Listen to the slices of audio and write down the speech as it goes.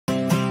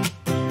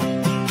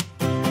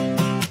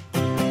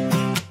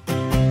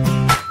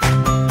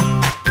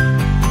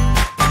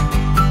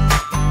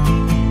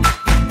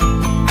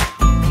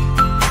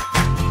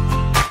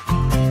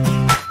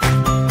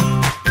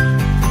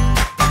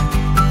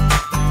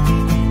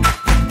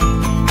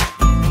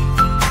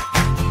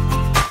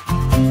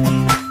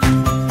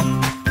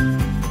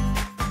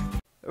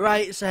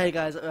Right, so hey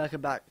guys,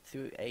 welcome back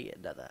to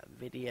another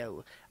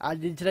video.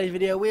 And in today's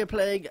video we are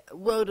playing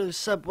World of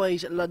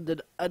Subways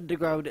London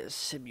Underground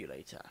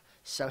Simulator.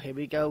 So here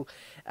we go.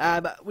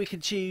 We can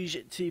choose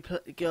to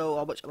go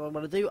on which one I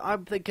want to do.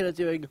 I'm thinking of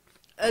doing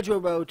Edgware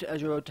Road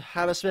to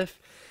Hammersmith.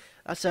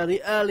 That's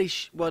the early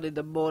one in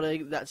the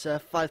morning. That's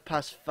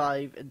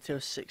 5:05 until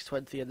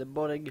 6:20 in the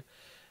morning.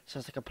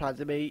 Sounds like a plan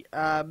to me.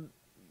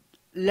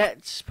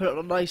 Let's put it on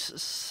a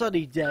nice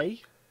sunny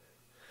day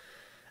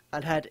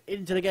and head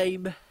into the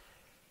game,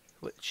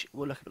 which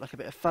will look like a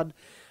bit of fun.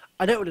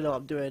 I don't really know what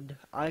I'm doing.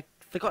 I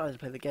forgot how to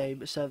play the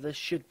game, so there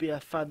should be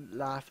a fun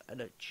laugh and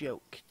a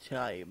joke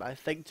time, I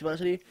think, to be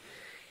honest with you,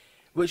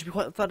 which will be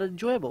quite fun and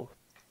enjoyable.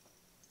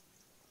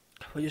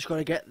 We're just going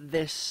to get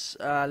this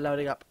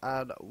loading up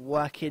and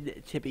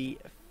working to be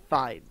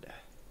fine.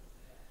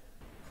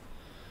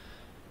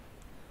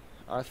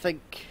 I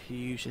think you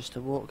use this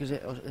to walk, is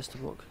it? Or is it this to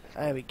walk?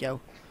 There we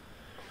go.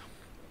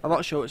 I'm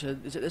not sure which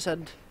end. Is it this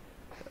end?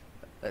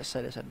 Let's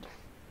say this end.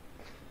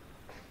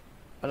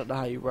 I don't know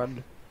how you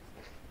run.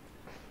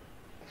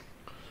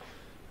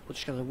 We're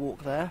just going to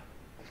walk there.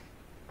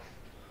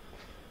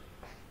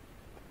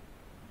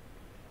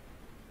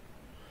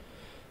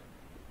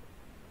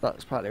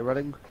 That's partly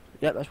running.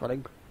 Yep, that's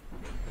running.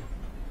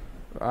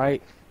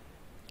 Right.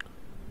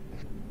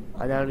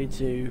 I now need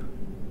to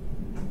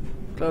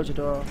close the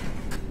door.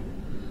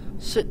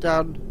 Sit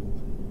down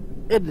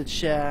in the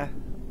chair.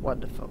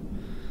 Wonderful.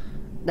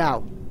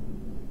 Now,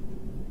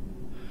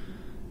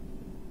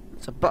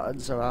 it's a button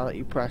somehow that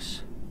you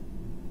press.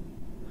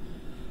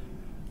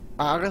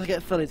 I'm going to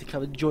get Philly to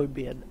come and join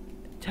me and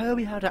tell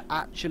me how to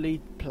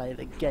actually play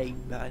the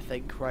game, I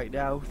think, right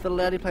now.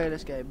 Philly, how do you play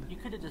this game? You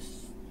could have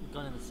just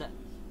gone in the settings.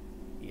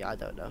 Yeah, I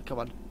don't know. Come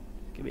on.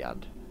 Give me a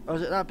hand. Oh,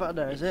 is it that button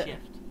there, is it?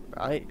 Shift.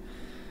 Right.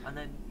 And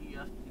then you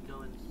have to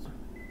go and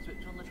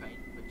switch on the train,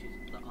 which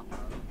is the up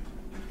arrow,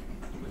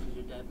 which is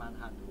your dead man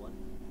handle one.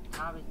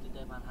 How is the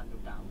dead man handle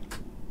down?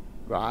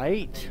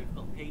 Right. And then you've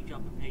got page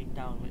up and page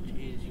down, which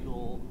is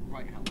your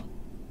right hand one.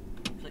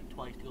 You click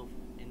twice to go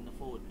in the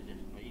forward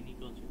position, where you need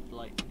to go and switch the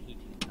lights and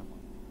heating and stuff on.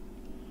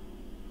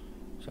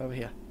 So over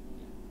here.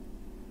 Yeah.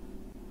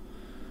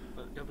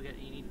 But don't forget,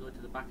 you need to go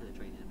to the back of the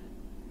train in a minute.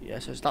 Yeah,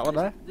 so it's that one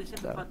there? This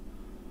is No. the front.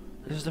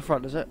 This is the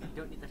front, is it?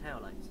 You don't need the tail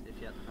lights if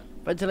you're at the front.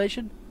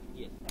 Ventilation?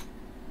 Yes.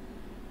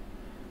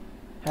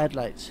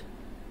 Headlights.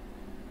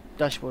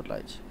 Dashboard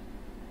lights.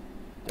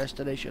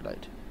 Destination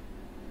light.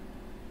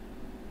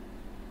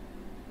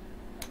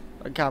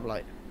 And cab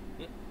light.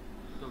 Yep.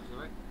 Go to the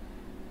right.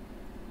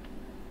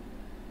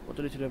 What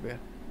do I need to do over here?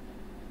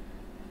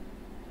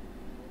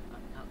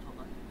 That top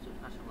light, switch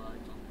flashing the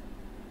lights on.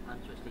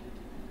 And switch the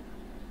heating.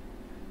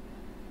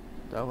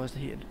 No, where's the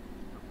heating?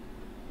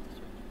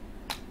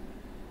 Switch.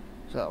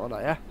 So that one, yeah?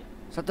 Yeah.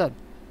 Is that done?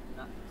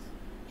 That's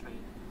train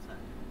set.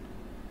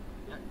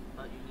 Yeah,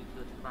 but you need to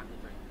go to the back of the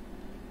train.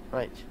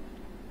 Right.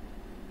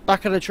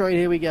 Back of the train,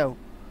 here we go.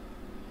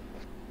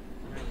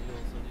 And then you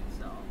also need to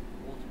set up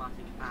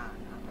automatic and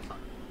at the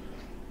side.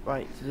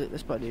 Right, so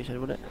this button you said,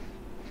 wouldn't it?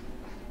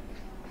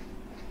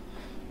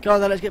 Go on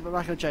then, let's get back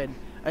of the train.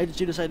 I need to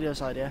do the side on the other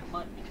side, yeah?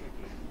 Might be tricky.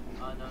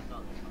 No, not this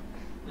one.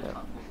 This Yeah.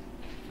 platform.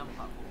 Some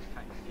platforms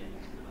can't get you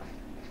to the back.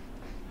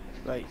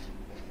 Right.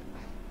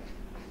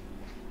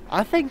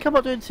 I think I'm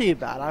not doing too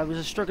bad. I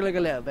was struggling a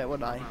little bit,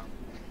 wasn't I? Wow.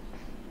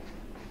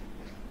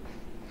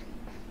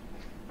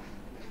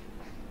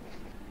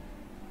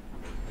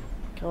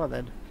 Come on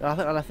then. I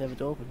think I left the other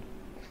door open.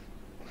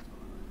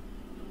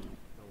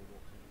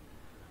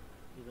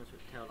 You're going to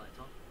switch tail lights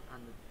on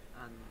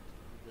and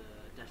the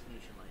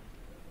destination light.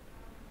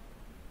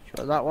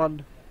 Sure, that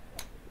one.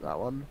 That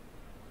one.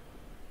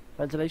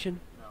 Ventilation.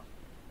 No,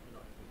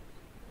 not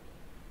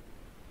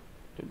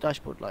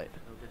Dashboard light.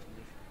 no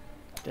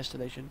destination.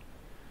 Destination.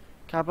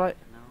 Cab light.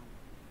 No.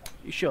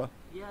 You sure?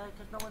 Yeah,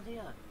 because no one's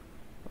here.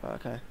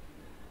 Okay.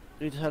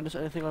 You need to turn this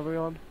anything over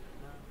on? No.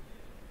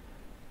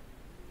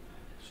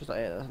 It's just like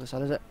it on the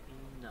side, is it?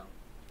 No.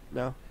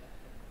 No.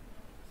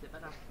 Sit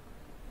back down.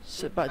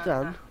 Sit back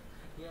down.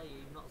 Yeah,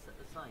 you've not set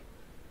the sign.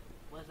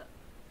 Where's that?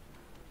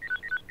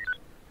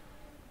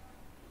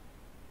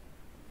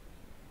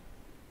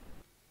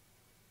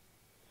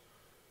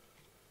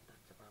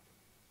 That's a problem.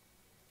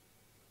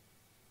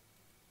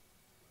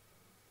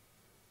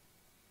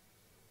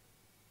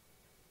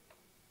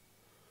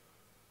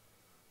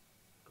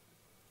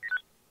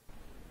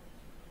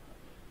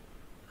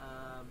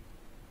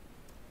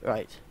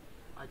 Right.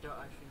 I don't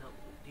actually know.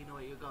 Do you know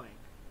where you're going?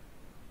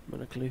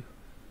 Not a clue.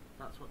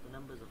 That's what the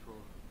numbers are for.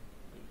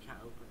 But you can't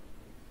open it.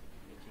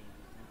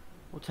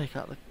 We'll take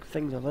out the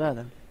things over there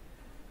then.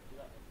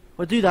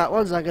 We'll do that.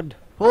 1 second.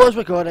 Pause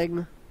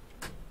recording.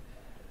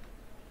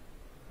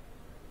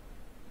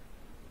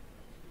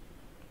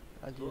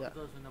 I'll do that.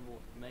 Goes with number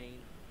main.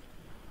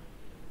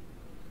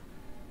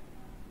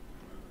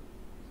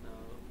 So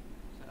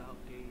set up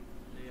P,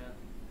 Leah,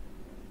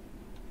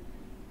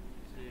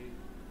 2,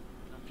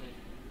 nothing,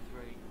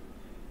 3.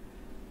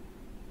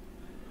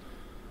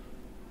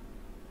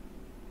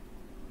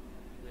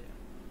 Leah.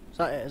 Is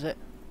that it, is it?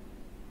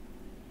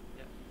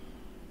 Yep.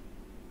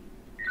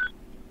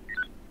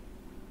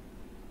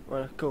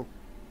 Well, cool.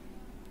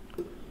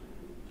 Okay,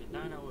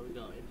 now I know where we're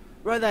going.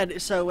 Right then,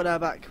 so we're now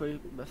back.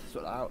 We must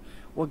sort that out.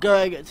 We're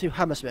going to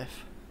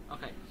Hammersmith.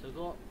 Okay, so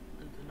go up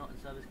into not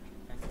in service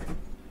and click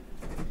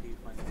to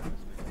find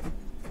Hammersmith.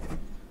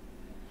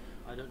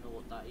 I don't know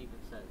what that even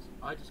says.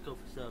 I just go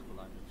for circle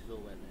line, which is all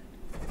we're there.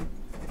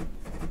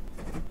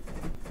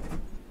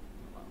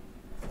 Wow.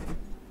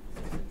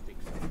 This is big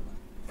circle line.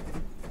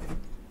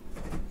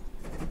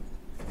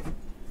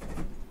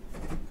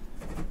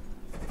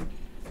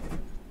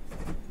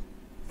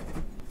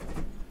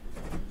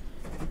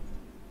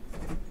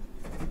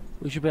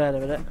 We should be there in a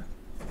minute.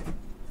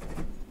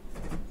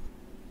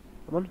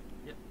 Come on.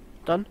 Yep.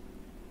 Done?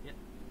 Yep.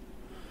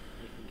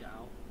 You can get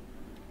out,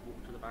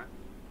 walk to the back,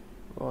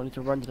 Oh, I need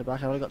to run to the back.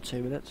 I've only got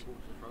 2 minutes. walk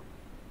to the front,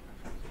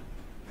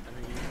 and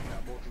then you use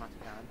that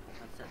automatic hand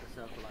and set the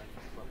circle line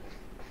for the front.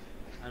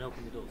 And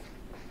open the doors.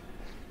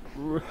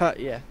 Right,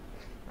 yeah.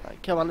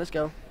 Right, come on, let's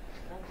go.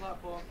 One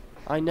platform.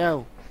 I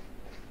know.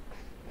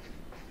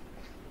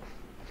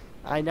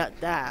 I'm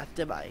not there,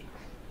 am I?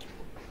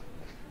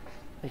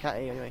 They can't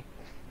hear you anyway.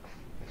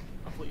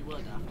 I thought you were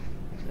daft.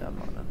 Yeah, I'm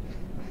not. No.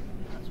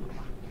 That's what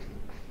back.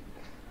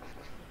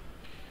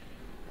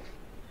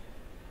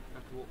 I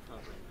have to walk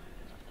further in.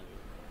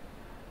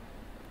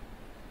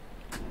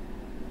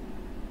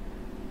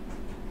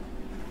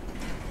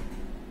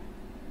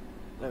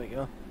 There we go.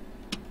 There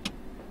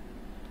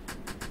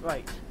we go.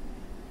 Right.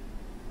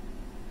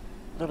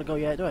 Not gonna go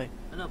yet, do I?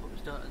 I know, but we're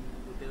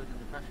building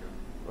the pressure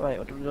up. Right,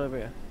 what do we do over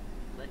here?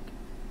 Click.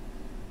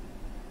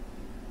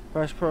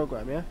 Press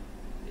program, yeah?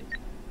 Yeah.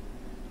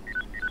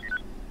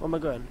 Where am I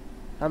going?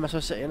 How am I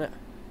supposed to sit in it?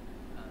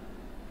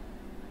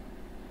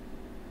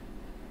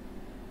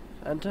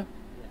 Enter?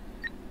 Yeah.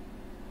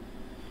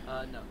 No,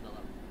 not that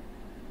one.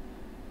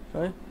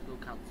 Sorry? Go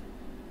cancel.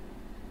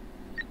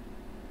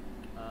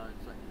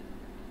 Select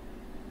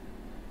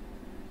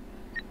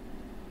it.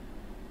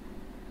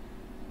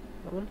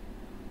 That one?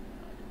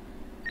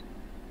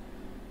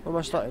 Where am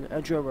I starting?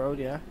 Edgeware Road,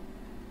 yeah.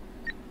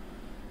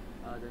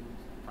 Then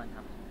find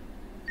Hammersmith.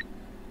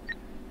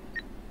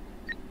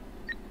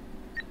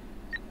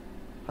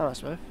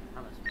 Hammersmith?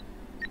 Hammersmith.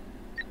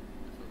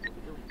 That's what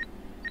we're doing.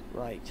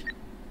 Right.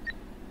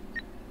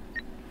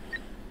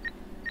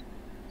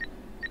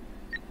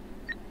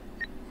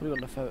 We've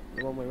got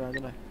the one way around,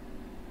 didn't I?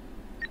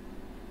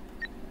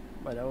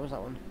 Right, now, what was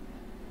that one?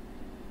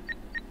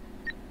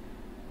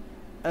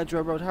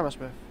 Edgeware Road,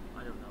 Hammersmith.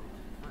 I don't know.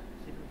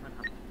 See if we can find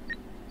Hammersmith.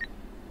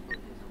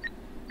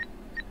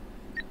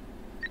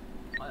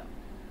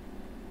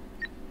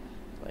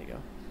 There you go.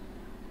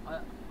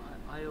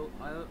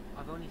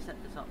 I've only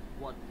set this up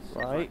once.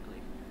 Right.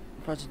 Correctly.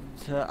 Press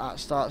to at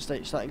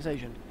starting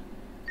station.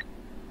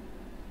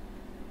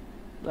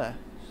 There.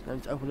 So now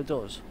to open the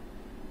doors.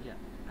 Yeah.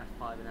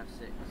 F5 and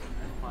F6.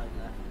 F5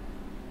 left.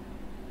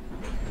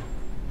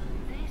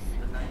 This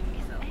And then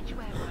is so,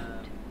 Edgeware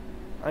Road.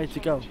 I need to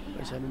go.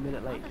 I said I'm a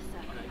minute late. Other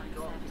circle Okay, line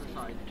go up to the services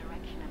side. in the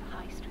direction of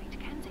High Street,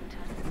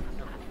 Kensington, for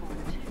platform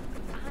 2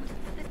 and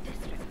for the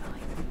District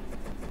line.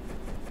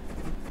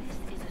 This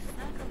is a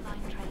circle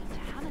line train to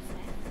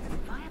Hammersmith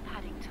via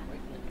Paddington.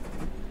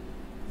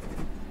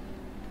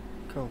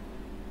 Cool.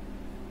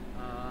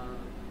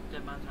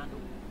 Dead man's handle.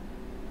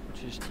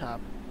 Which is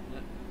tab.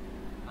 Yep.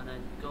 And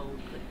then go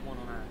click one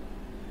on our.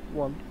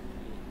 1.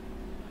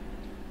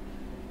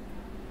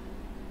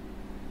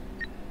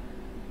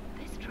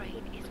 This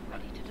train is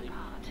ready to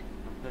depart.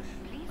 And push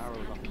Please arrows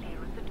up stand and clear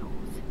down. of the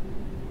doors.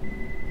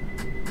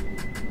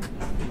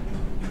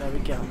 There we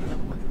go.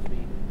 Level with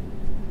speed.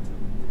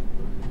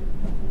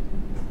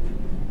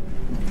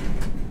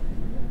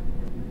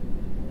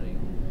 There you go.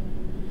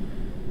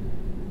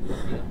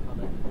 Yeah, got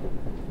it.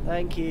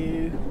 Thank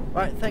you.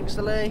 Right, thanks,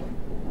 Lee.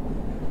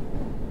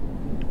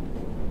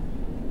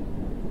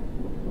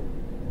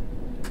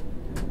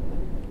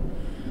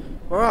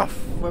 We're off.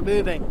 We're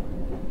moving.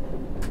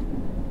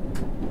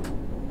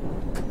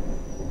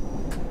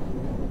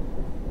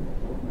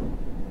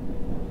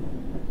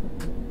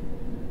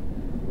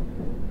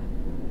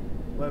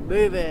 We're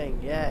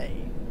moving.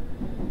 Yay.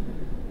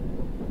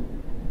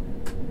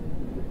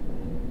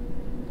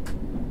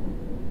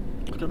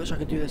 I'm gonna make sure I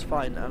can do this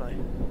fine, aren't I?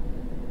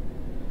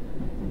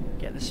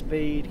 Get the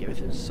speed, get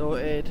everything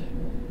sorted.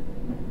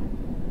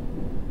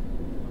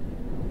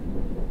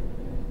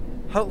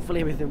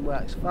 Hopefully everything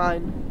works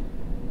fine.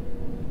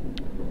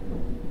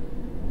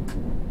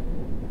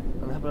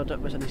 And I hope I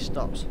don't miss any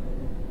stops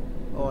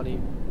or any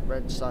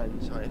red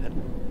signs or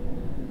anything.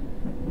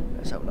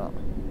 Let's hope not.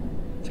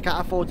 So I can't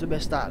afford to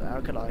miss that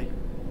now, can I?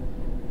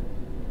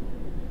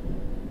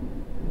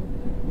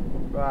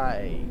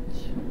 Right.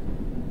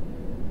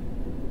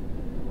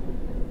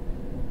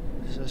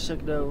 This is a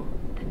signal.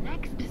 The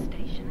next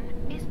station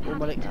is One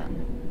minute.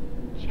 Paddington.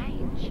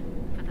 Change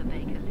for the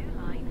Bakerloo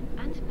line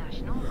and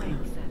National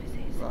Rail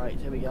services. Right,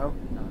 here we go.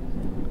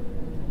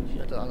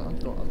 I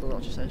don't know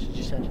what she said.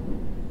 She said.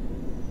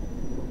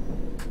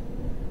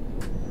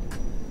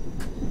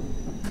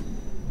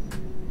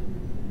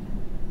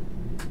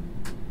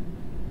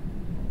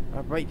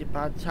 I braked it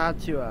bad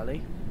tad too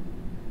early.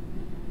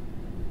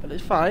 But but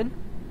it's fine.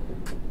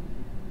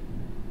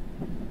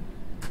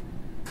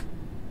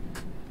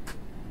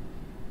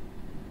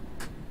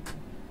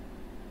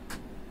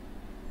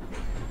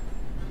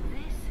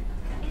 This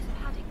is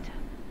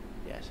Paddington.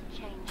 Yes.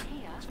 Change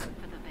here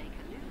for the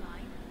Bakerloo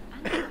line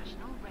and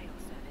National Rail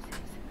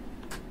services.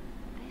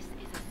 This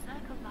is a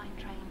Circle Line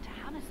train to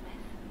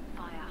Hammersmith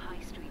via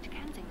High Street,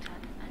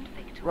 Kensington and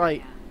Victoria.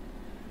 Right.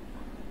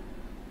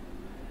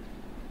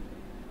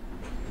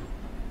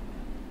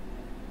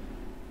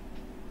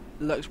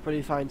 Looks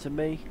pretty fine to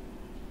me.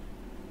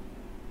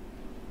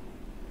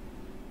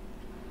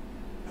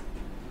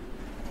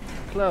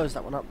 Close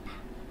that one up.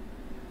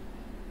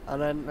 And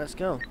then let's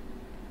go.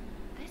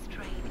 This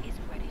train is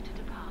ready to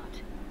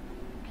depart.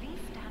 Please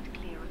stand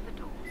clear of the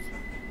doors.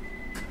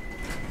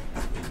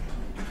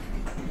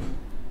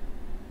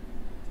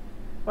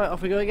 Right,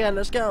 off we go again,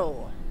 let's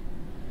go.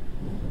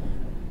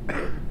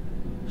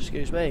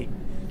 Excuse me.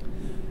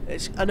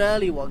 It's an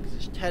early one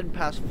because it's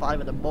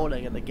 5:10 in the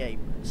morning in the game,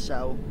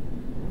 so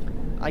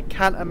I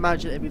can't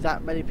imagine it'd be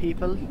that many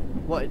people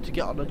wanting to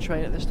get on the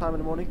train at this time in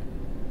the morning.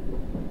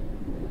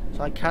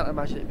 So I can't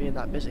imagine it being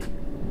that busy.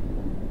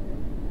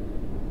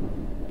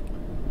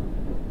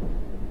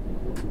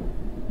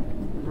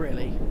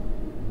 Really.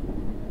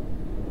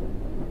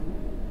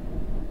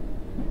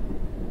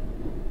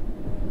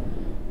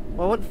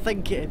 Well, I wouldn't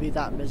think it'd be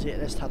that busy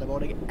at this time of the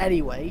morning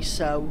anyway,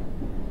 so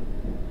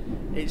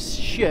it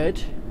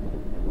should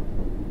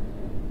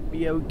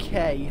be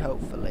okay,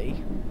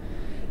 hopefully.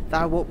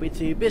 That won't be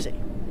too busy.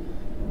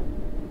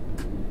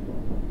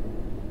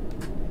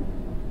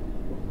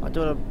 I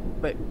don't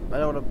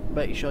want to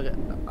make sure I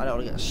don't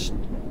want to get.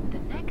 The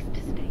next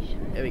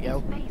station Here we go.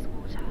 is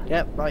Bayswater.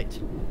 Yep, right.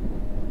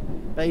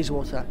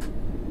 Bayswater.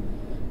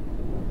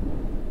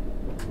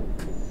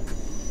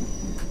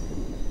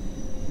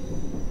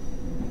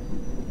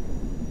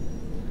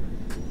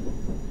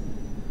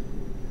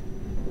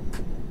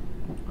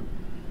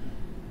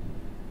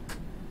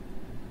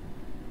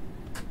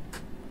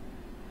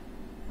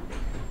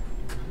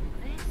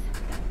 This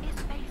is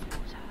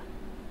Bayswater.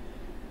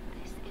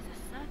 This is a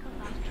Circle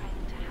Line train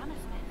to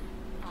Hammersmith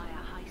via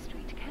High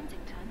Street,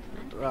 Kensington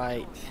and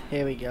Right, Victoria.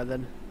 here we go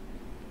then.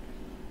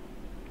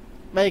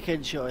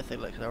 Making sure everything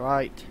looks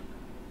alright.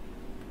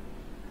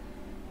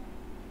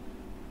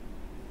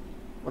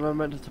 When I'm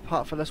meant to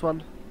depart for this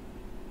one?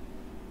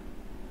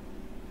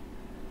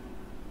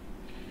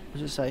 What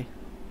does it say?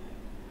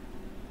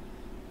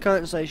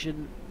 Current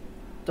station,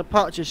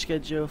 departure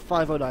schedule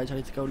 5:09, so I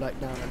need to go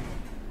like now then.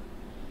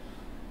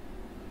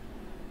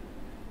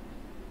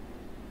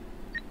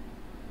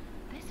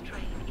 This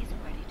train is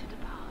ready to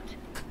depart.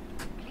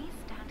 Please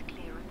stand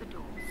clear of the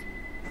doors.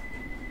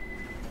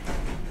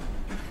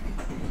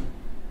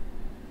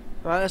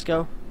 Right, let's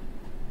go.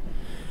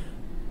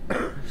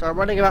 So I'm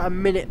running about a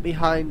minute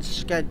behind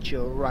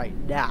schedule right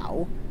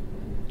now,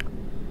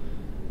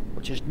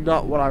 which is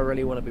not what I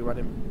really want to be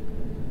running.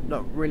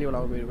 Not really what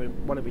I really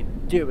want to be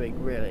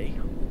doing, really.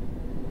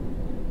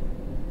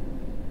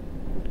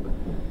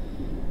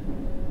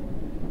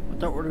 I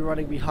don't want to be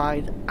running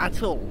behind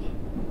at all.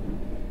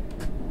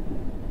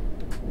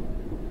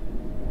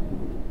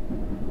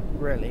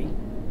 Really.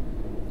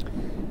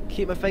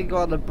 Keep my finger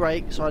on the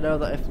brake so I know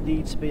that if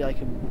needs be I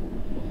can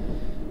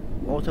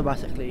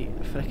automatically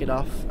flick it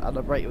off and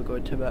the brake will go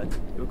into it.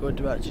 It will go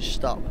into it to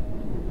stop.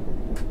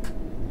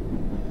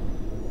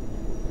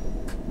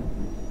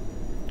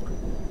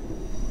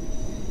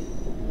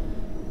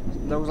 As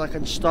long as I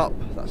can stop,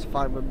 that's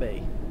fine with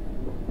me.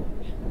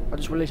 I'll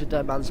just release a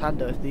dead man's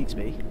hander if needs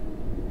be,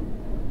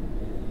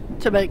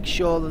 to make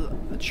sure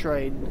that the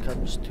train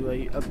comes to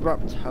a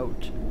abrupt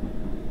halt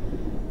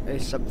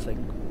if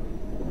something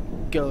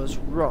goes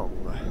wrong.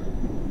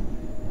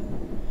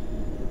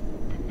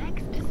 The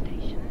next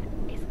station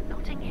is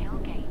Notting Hill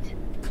Gate.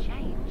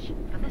 Change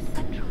for the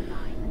Central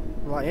Line.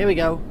 Right, here we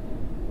go.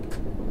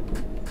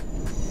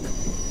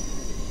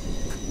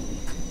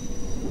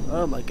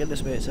 Oh my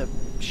goodness me, it's a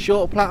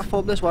short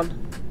platform, this one.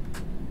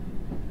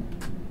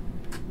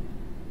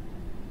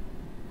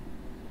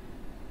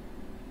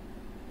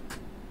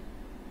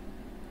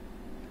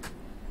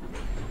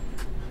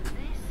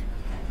 This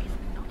is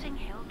Notting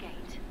Hill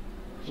Gate.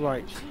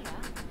 Right. Change here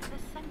for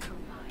the Central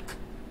Line.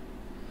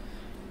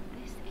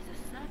 This is a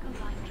Circle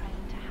Line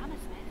train to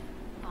Hammersmith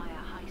via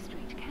High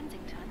Street,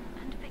 Kensington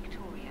and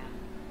Victoria.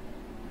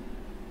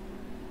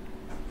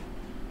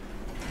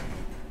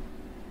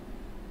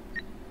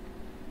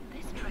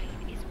 This train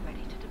is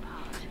ready to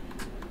depart.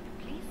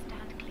 Please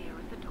stand clear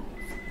of the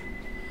doors.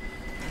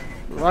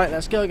 Right,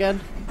 let's go again.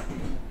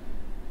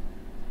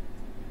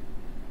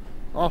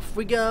 Off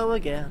we go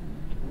again.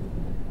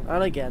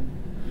 And again.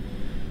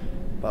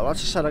 But like I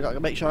said, I got to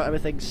make sure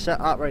everything's set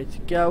up, ready to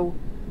go.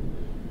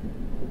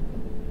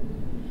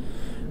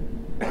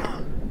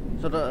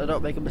 So that I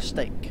don't make a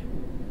mistake.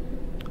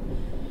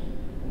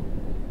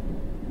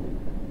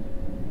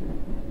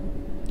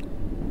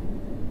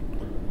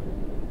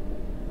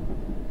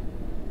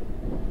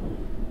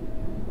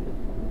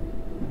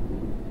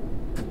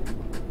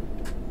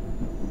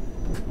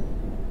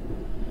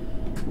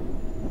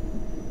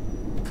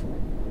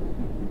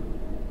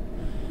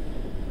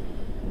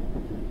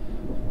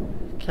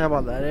 Come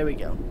on then, here we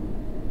go.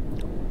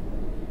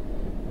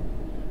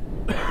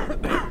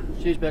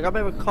 Excuse me, I got a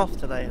bit of a cough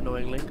today,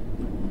 annoyingly. The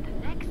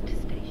next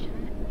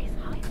station is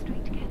High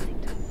Street,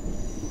 Kensington.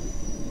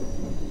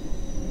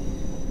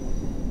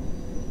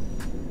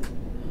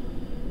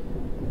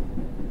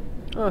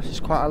 Oh, this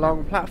is quite a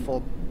long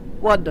platform.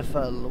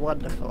 Wonderful,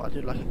 wonderful. I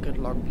do like a good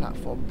long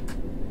platform.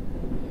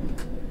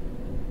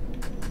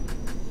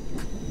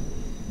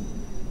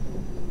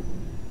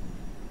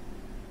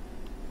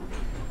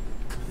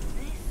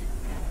 This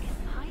is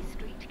High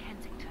Street,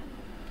 Kensington.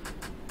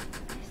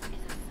 This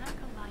is a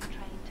Circle Line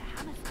train to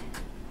Hammersmith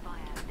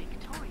via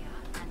Victoria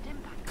and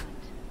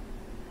Embankment.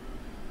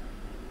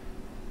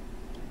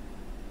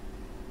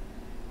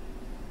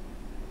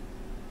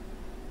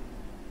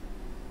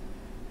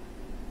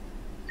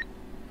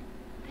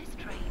 This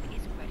train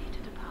is ready to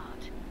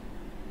depart.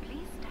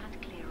 Please stand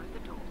clear of the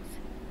doors.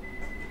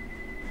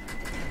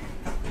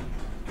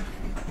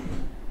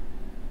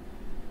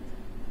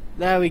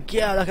 There we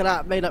go, look at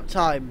that, made up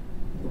time.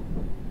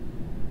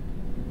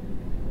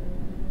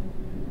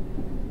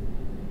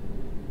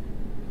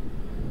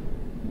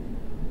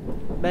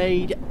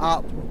 Made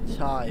up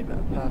time,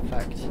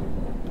 perfect.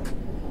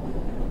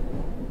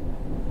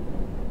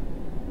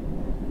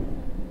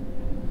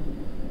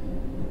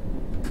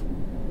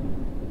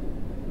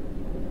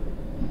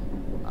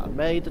 I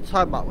made the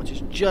time up, which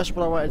is just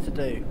what I wanted to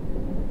do.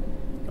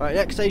 Right,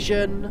 next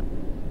station,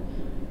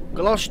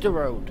 Gloucester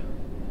Road.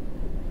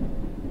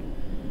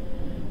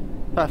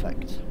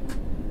 Perfect.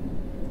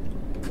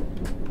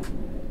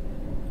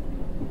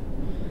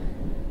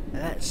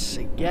 Let's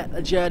get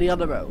the journey on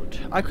the road.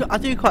 I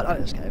do quite like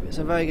this game. It's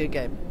a very good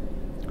game.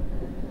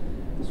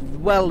 It's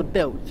well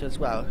built as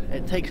well.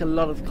 It takes a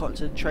lot of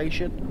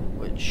concentration,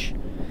 which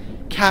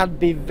can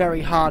be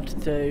very hard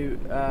to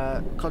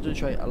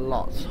concentrate a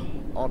lot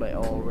on it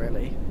all,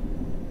 really.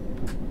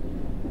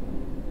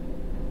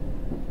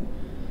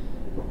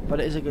 But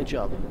it is a good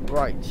job.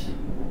 Right.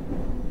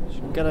 It's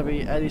gonna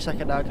be any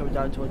second now, coming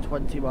down to a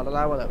 20 mile an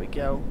hour. There we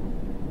go.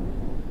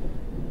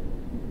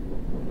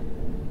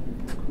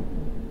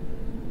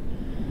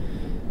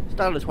 It's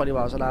down to 20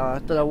 miles an hour. I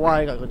don't know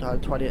why I got to go down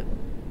to 20 at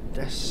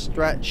this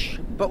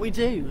stretch, but we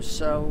do.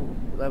 So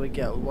there we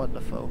go.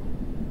 Wonderful.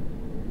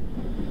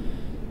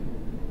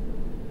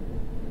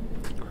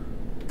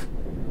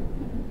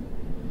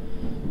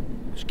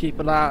 Just keep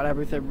an eye on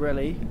everything,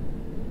 really.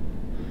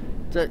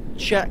 To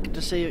check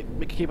to see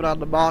we can keep an eye on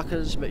the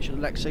markers, make sure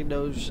the next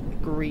signal's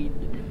green.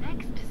 The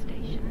next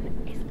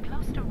station is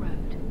Gloucester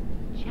Road.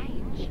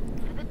 Change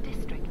for the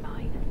District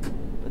Line.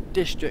 The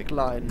District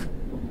Line.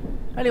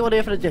 Anyone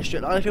here for the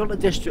District Line? If you want the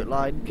District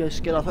Line,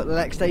 just get off at the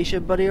next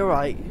station, buddy,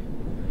 alright?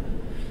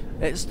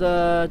 It's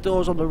the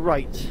doors on the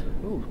right.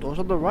 Ooh, doors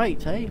on the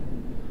right, eh?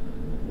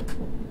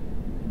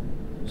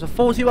 So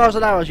 40 miles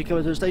an hour as you come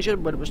into the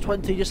station, when it was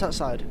 20 just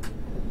outside.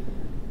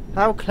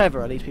 How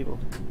clever are these people?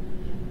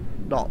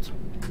 Not.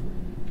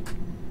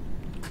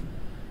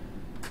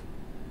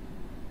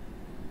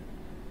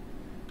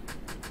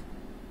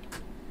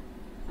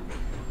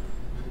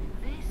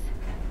 This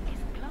is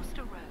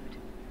Gloucester Road.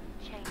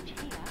 Change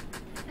here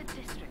for the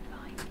District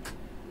Line.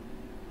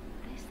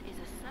 This is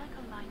a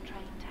Circle Line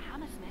train to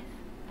Hammersmith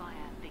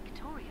via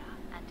Victoria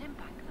and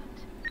Embankment.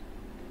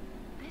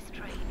 This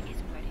train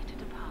is ready to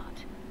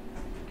depart.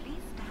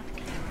 Please stand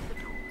clear of the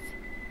doors.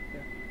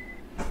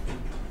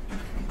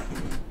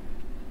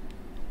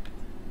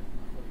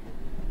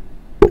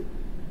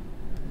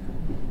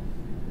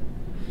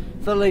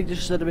 The lady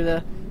just said to me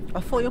there,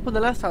 I thought you were up on the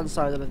left hand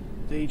side of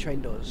the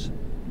train doors.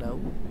 No.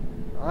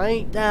 I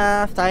ain't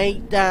daft,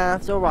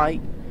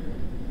 alright.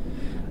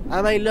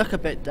 I may look a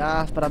bit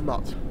daft, but I'm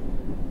not.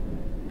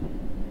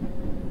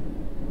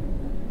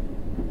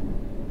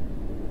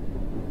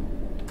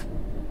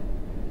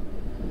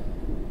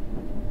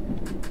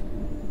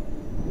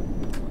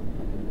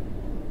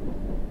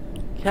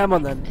 Come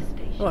on then.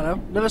 Oh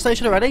no, another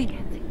station already?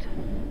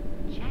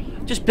 Kensington.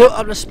 Change Just built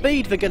up the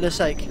speed, for goodness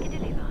sake.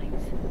 Piccadilly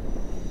lines.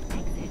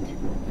 Exit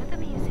for the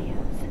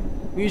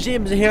museums.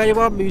 Museums are here,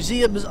 anyone?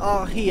 Museums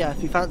are here.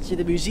 If you fancy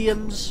the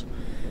museums,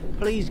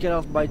 please get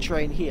off my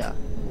train here.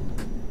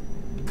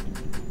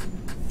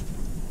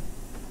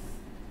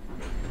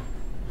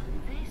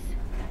 This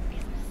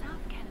is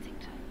South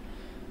Kensington.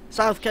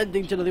 South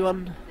Kensington,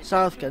 anyone?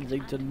 South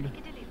Kensington.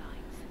 Piccadilly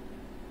lines.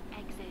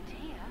 Exit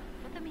here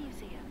for the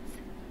museums.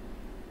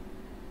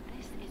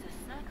 This is a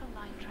Circle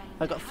Line train.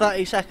 I've got to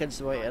 30 seconds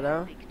to wait here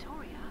now.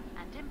 Victoria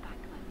and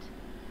Embankment.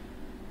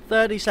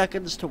 30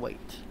 seconds to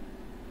wait.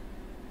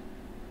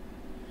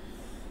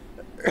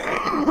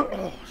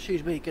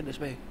 Excuse me, goodness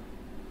me.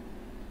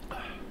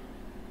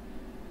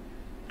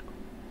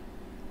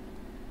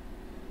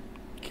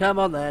 Come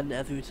on then,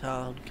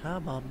 Ethutown,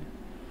 come on.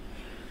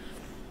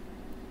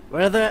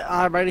 Whenever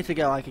I'm ready to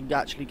go, I can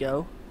actually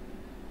go.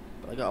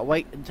 But I gotta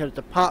wait until the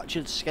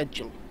departure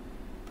schedule.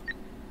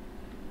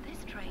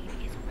 This train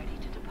is ready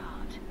to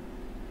depart.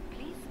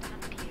 Please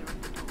stand clear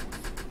of the doors.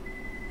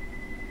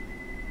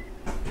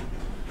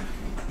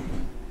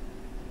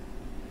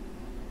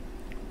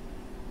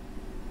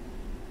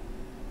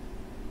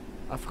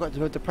 I've forgot to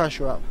build the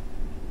pressure up.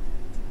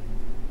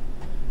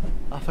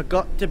 I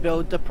forgot to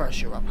build the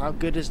pressure up. How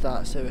good is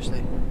that,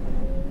 seriously?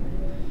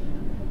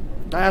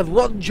 I had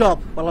one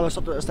job while I was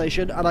stopped at the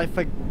station and I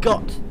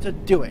forgot to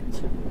do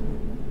it.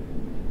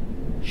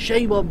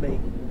 Shame on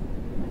me.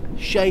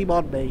 Shame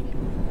on me.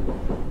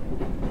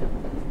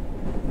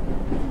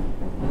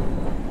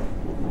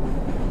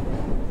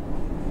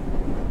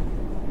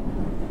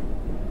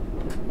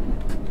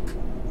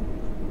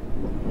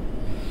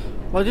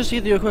 Well, just to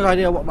give you a quick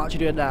idea of what I'm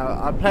actually doing now.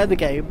 I'm playing the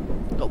game.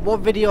 Got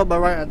one video on my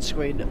right hand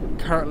screen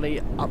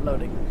currently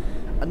uploading.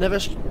 Another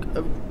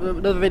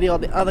video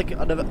on the other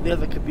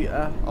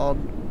computer on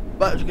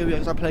virtual computer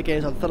because I play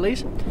games on Thunlies.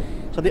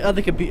 So on the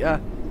other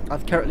computer,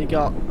 I've currently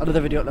got another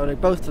video uploading,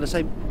 both to this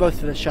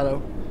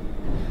channel.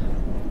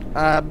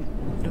 But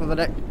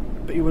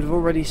you would have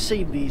already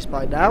seen these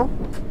by now.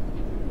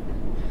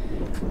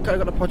 Kind of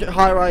got the Project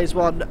High Rise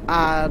one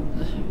and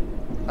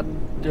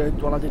the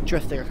one I did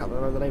drifting. I can't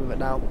remember the name of it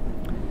now.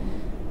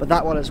 But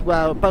that one as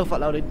well, both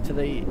uploaded to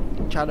the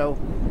channel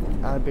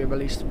and being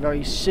released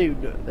very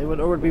soon. They would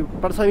already be,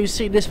 by the time you've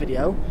seen this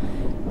video,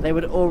 they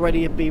would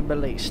already have been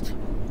released.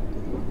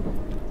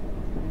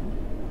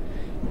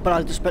 But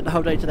I just spent the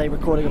whole day today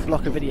recording a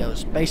block of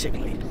videos,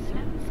 basically.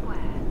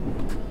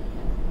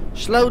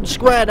 Sloane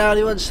Square now,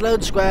 anyone?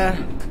 Sloane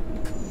Square.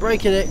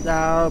 Breaking it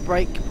now.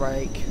 Break.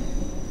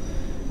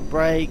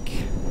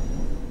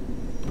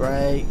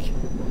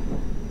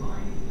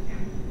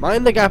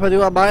 Mind the gap,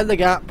 everyone. Mind the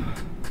gap.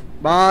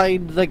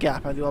 Mind the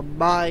gap, everyone.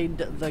 Mind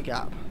the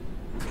gap.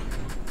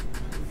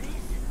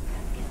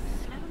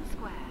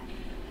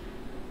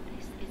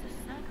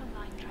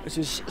 This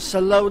is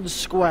Sloane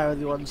Square,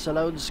 everyone.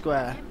 Sloane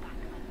Square.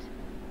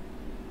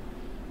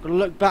 Gonna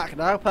look back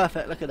now.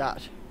 Perfect. Look at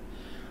that.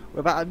 We're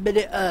about a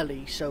minute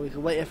early, so we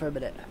can wait here for a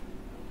minute.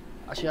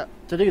 Actually,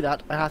 to do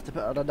that, I have to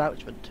put an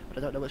announcement, but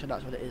I don't know which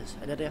announcement it is.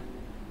 Any idea?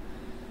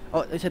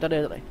 Oh, they said down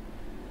here, don't they?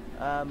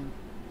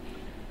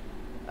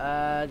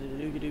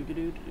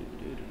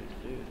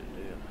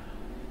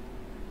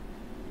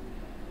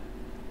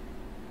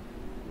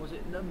 Was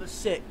it number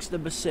 6?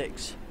 Number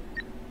 6.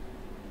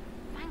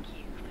 Thank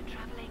you for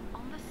travelling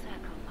on the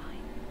Circle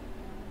Line.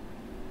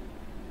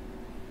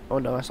 Oh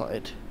no, that's not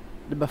it.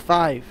 Number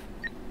 5.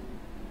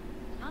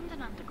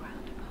 London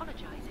Underground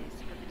apologises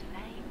for the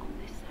delay on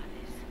this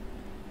service.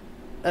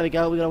 There we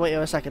go, we're gonna wait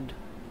here a second,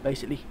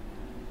 basically.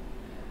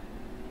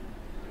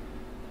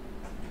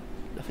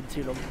 Nothing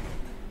too long.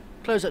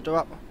 Close that door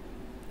up.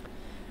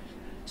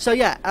 So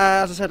yeah,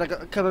 as I said, I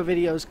got a couple of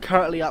videos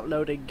currently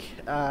uploading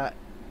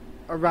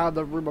around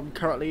the room I'm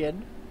currently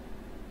in.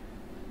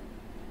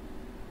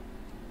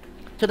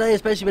 Today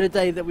has basically been a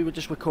day that we would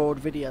just record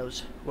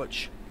videos,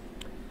 which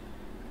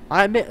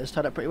I admit has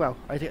turned out pretty well.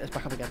 I think it's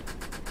back up again.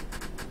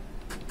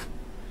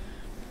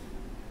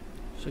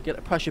 So get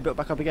the pressure built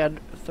back up again.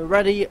 So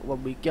ready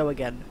when we go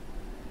again.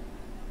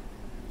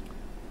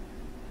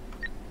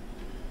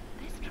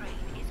 This train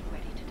is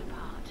ready to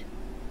depart.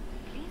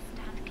 Please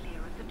stand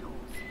clear of the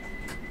doors.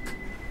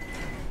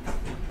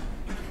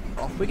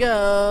 Off we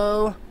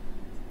go.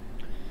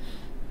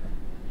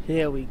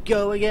 Here we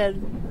go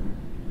again.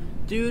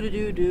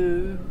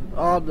 Do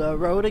on the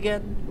road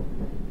again.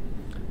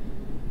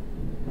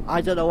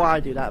 I don't know why I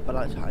do that, but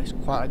it's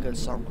quite a good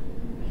song.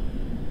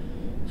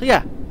 So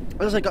yeah,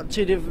 as I got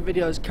 2 different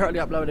videos currently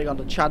uploading on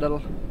the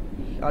channel,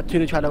 to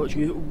the channel, which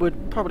you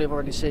would probably have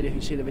already seen if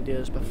you've seen the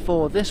videos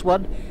before this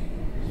one.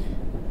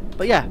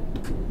 But yeah,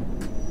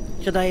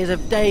 today is a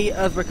day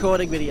of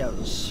recording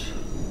videos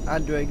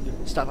and doing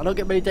stuff. I don't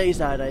get many days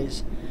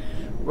nowadays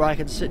where I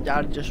can sit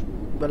down and just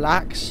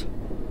relax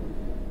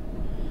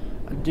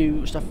and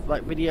do stuff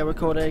like video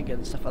recording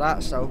and stuff like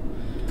that. So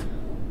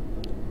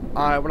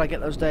when I get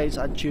those days,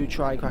 I do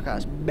try and crack out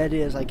as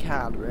many as I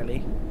can,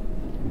 really.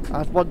 I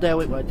have one day a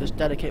week where I just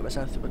dedicate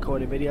myself to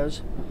recording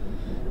videos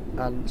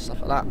and stuff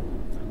like that,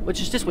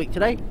 which is this week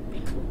today,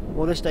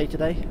 or this day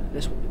today,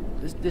 this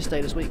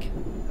day this week.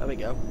 There we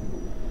go.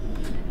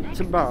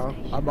 Tomorrow,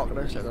 I'm not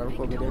going to sit down and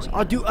record videos.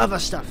 I'll do other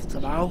stuff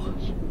tomorrow. For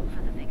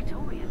the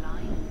Victoria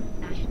Line,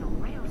 National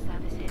Rail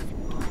Services,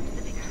 and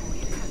the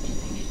Victoria Coach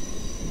Station.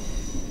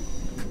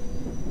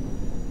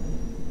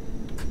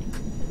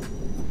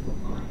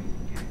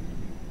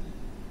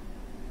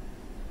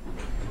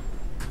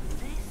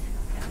 This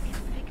is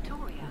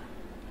Victoria.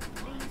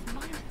 Please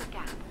mind the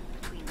gap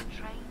between the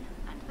train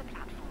and the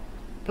platform.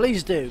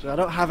 Please do, because I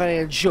don't have any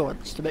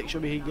insurance to make sure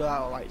we can go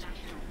out alright.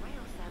 National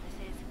Rail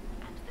Services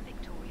and the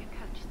Victoria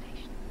Coach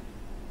Station.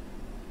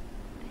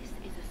 This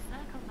is a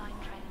Circle Line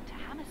train to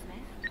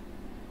Hammersmith.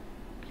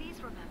 Please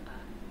remember,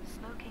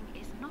 smoking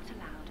is not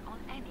allowed on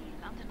any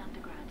London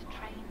Underground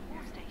train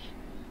or station.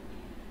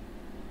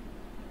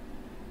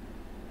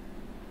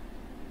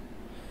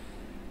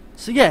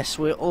 So yes,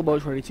 we're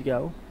almost ready to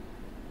go.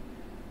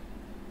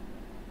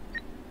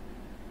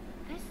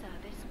 This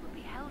service will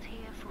be held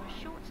here for a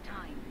short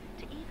time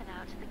to even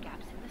out the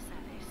gaps in the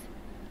service.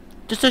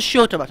 Just a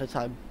short amount of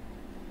time.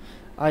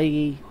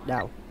 I.e.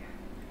 now.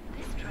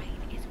 This train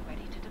is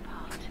ready to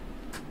depart.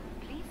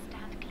 Please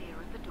stand clear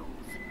of the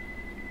doors.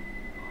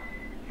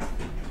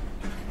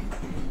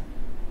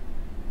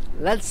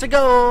 Let's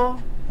go!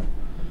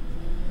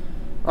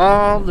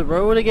 On the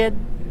road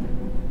again.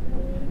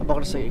 I'm not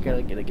gonna say it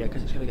again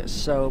because it's gonna get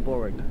so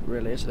boring,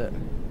 really, isn't it?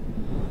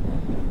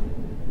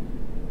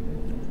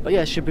 But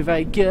yeah, it should be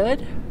very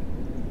good.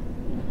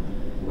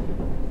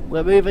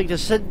 We're moving to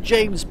St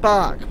James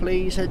Park,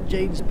 please. St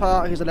James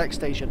Park is the next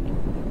station.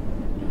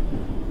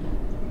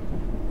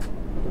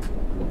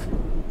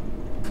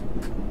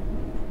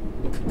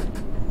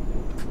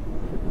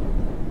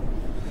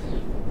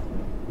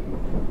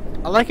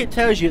 I like it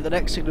tells you the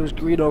next signal is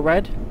green or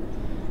red,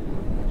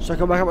 so I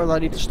can work out whether I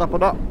need to stop or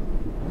not.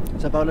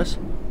 It's a bonus.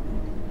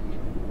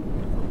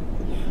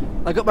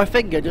 I got my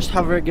finger just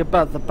hovering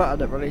above the button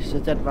that releases a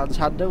dead man's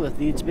handle if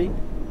needs be.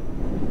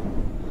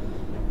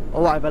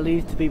 Or what I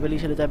believe to be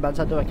releasing a dead man's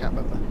handle, I can't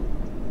remember.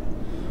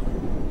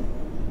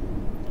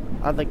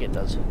 I think it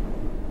does.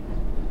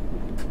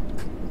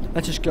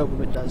 Let's just go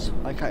with it does.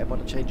 I can't even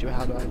want to change your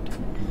hand around. The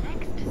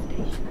next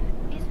station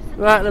is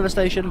Right, another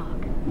station.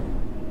 Park.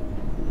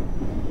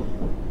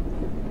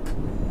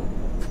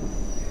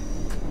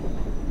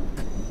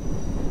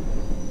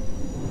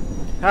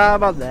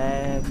 Come on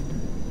then.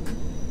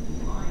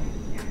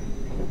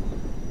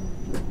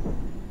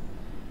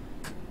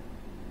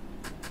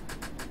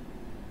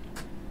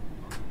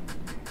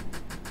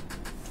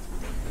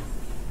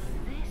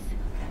 This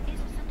is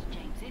St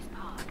James's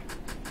Park.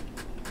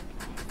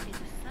 This is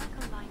a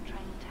Circle Line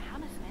train to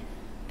Hammersmith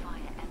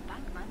via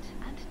Embankment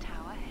and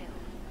Tower Hill.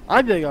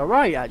 I'm doing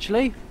alright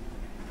actually.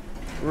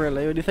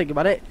 Really, when you think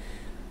about it.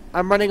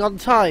 I'm running on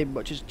time,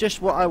 which is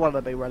just what I want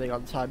to be running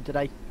on time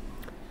today.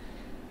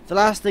 The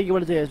last thing you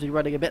want to do is be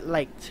running a bit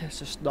late. It's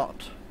just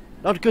not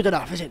good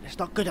enough, is it? It's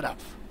not good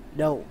enough.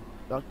 No,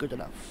 not good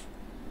enough.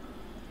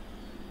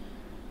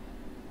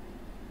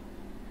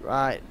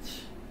 Right.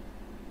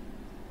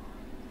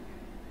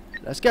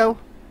 Let's go.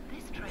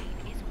 This train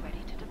is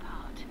ready to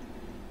depart.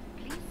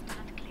 Please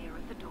stand clear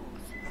of the doors.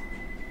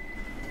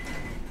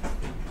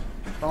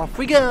 Off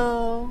we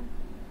go.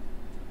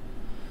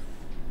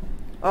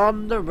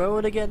 On the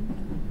road again.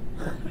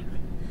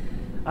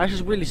 I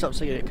should really stop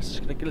singing it because it's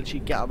going to literally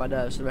get on my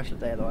nerves the rest of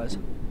the day otherwise.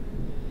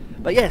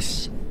 But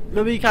yes,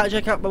 remember you can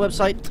check out my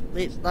website.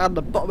 It's down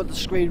the bottom of the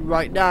screen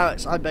right now.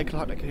 It's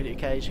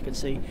imbenclark.co.uk, as you can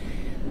see.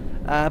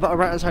 Bottom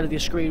right hand side of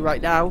your screen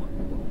right now.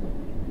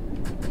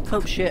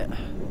 Oh shit.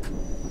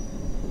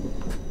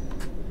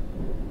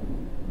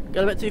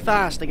 Got a bit too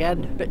fast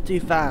again. A bit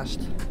too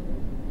fast.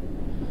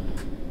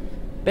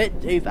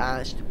 Bit too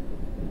fast.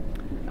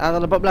 And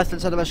on the bottom left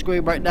hand side of my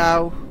screen right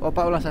now, or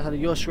bottom left hand side of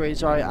your screen,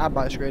 sorry, and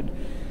my screen,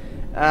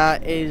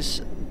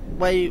 is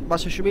where my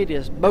social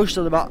medias. Most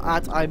of them are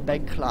at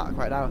imbenclark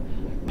right now.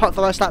 Apart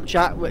from my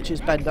Snapchat, which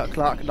is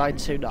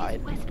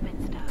ben.clark929.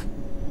 Westminster.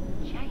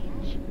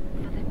 Change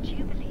for the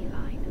Jubilee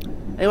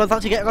line. Anyone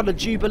fancy getting on the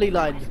Jubilee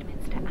line?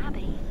 Westminster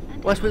Abbey.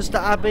 And Westminster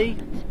Abbey?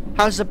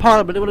 Houses of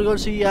Parliament? You want to go and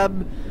see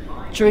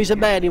Theresa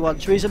May, anyone?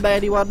 Theresa May,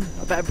 anyone?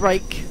 A better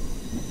break.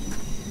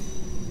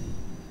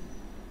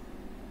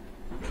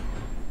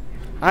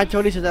 And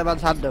Tony to their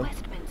man's handle.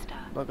 Westminster.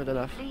 Not good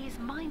enough. Please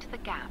mind the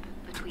gap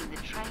between the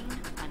train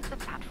and the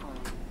platform.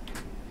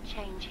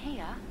 Change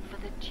here for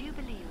the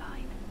Jubilee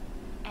line.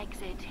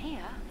 Exit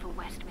here for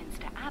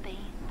Westminster Abbey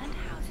and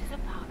Houses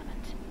of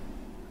Parliament.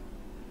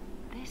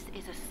 This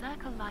is a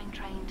Circle Line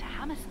train to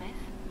Hammersmith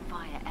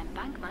via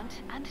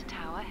Embankment and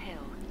Tower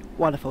Hill.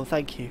 Wonderful,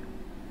 thank you.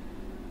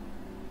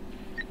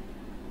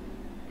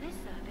 This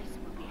service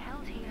will be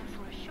held here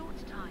for a short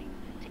time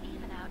to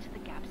even out the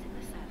gaps in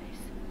the service.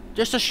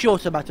 Just a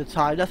short amount of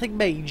time, nothing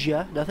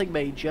major, nothing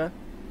major.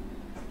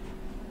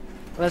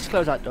 Let's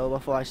close that door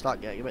before I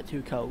start getting a bit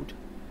too cold.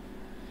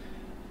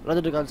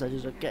 London Underground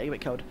stations are getting a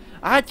bit cold.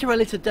 I had to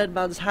release a dead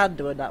man's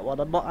handle in that one.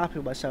 I'm not happy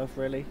with myself,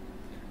 really.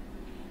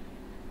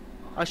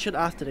 I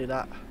shouldn't have to do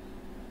that,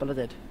 but I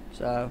did.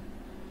 So,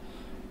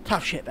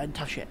 tough shit, Ben,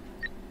 tough shit.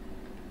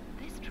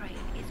 This train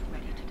is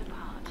ready to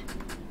depart.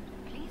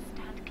 Please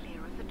stand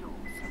clear of the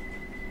doors.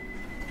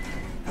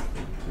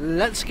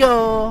 Let's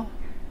go.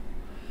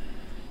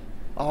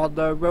 On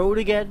the road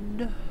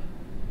again.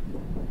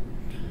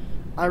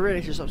 I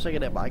really should stop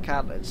singing it, but I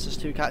can't. It's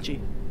just too catchy.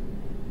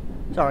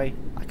 Sorry,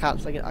 I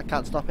can't sing it. I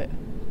can't stop it.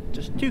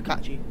 Just too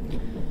catchy.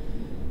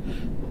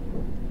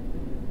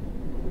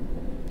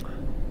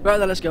 Right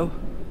then, let's go.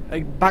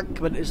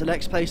 Embankment is the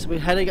next place we're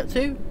heading up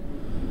to.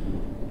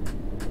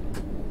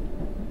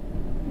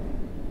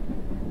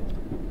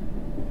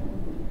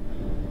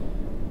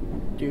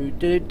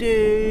 Do.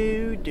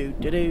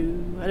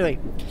 Anyway,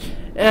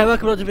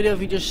 welcome on to the video.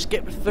 If you just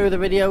skip through the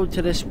video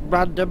to this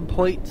random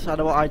point, I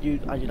know what I do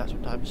that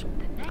sometimes. The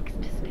next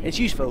station It's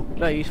useful,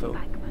 very useful.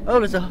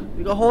 Embankment. Oh,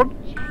 we got a horn.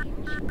 Change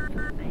for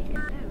the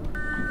Bakerloo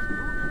and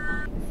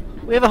Northern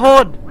lines We have a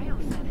horn. and rail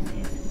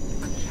services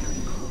from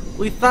Charing Cross.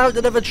 We found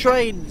another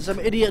train. Some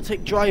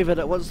idiotic driver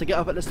that wants to get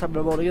up at this time in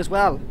the morning as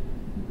well.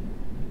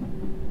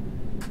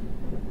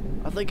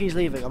 I think he's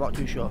leaving. I'm not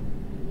too sure.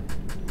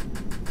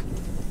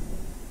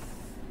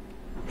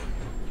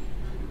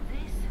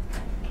 This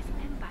is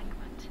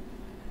Embankment.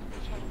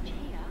 Change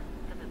here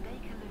for the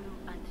Bakerloo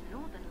and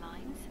Northern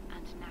lines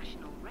and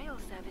national rail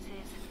services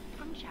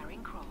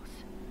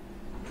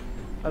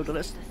Hold on, This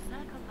let's is a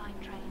Circle Line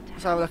train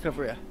to have a look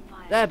over here.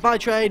 via There, bye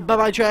train, bye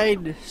bye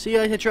train. See you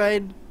later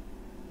train.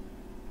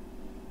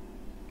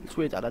 It's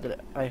weird that I did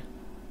it. Hey,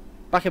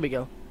 back here we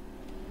go.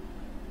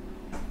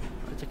 I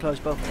need to close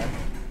both of them.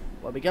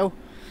 There we go.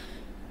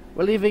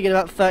 We're leaving in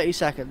about 30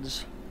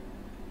 seconds.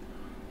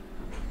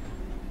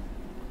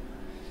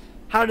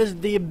 How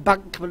does the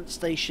embankment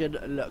station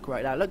look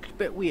right now? It looks a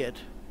bit weird.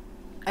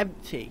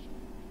 Empty.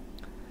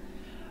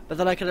 But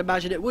then I can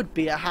imagine it would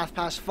be at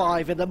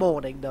 5:30 in the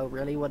morning though,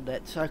 really, wouldn't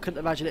it? So I couldn't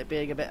imagine it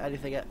being a bit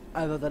anything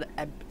other than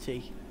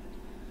empty.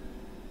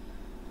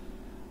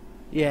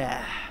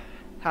 Yeah.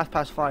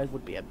 5:30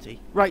 would be empty.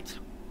 Right.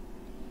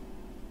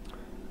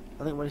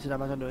 I think we need to down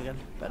my window again.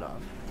 Better not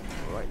have.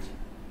 Alright.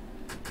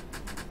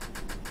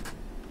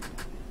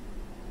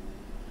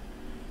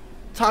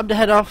 Time to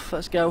head off.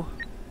 Let's go.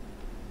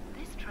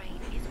 This train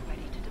is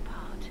ready to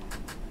depart.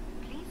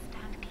 Please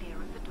stand clear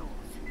of the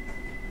doors.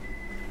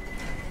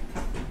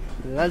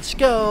 Let's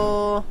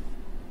go.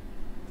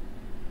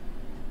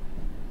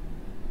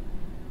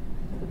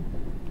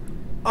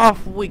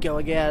 Off we go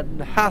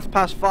again.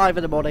 5:30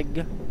 in the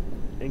morning.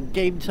 In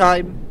game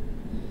time.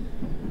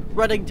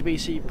 Running to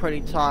BC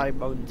pretty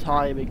time on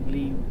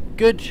timingly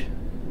good.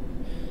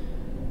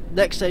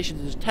 Next station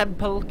is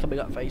Temple, coming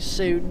up very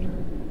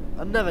soon.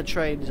 Another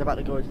train is about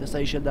to go into the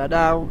station there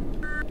now.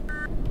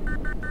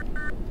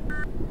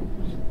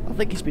 I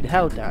think he's been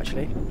held there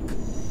actually.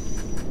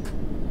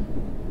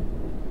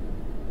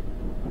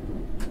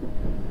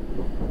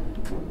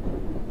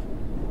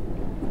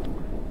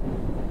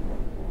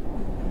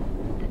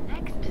 The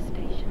next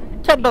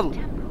station Temple! is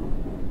Temple.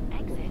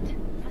 Exit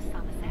for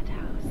Somerset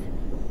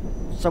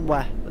House.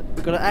 Somewhere.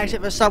 We're gonna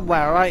exit for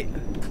somewhere, alright?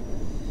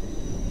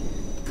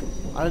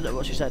 I don't know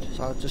what she said,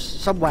 so I'll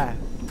just somewhere.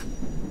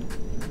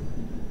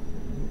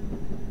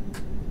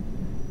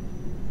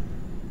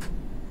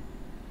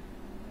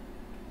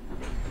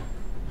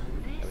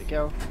 There we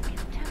go. This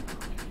is Temple.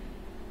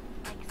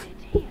 Exit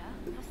here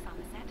for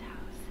Somerset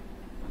House.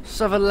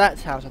 Southern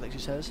House, I think she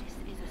says.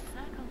 This is a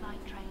Circle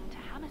Line train to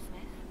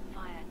Hammersmith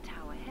via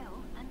Tower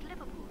Hill and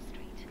Liverpool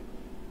Street.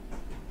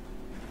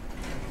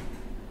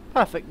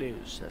 Perfect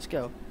news. Let's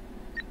go.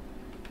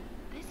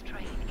 This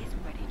train is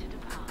ready to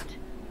depart.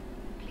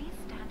 Please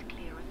stand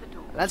clear of the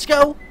door. Let's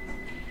go!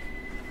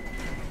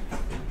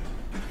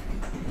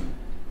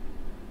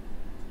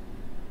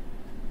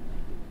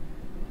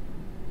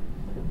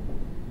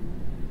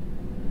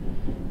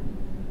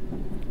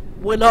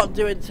 We're not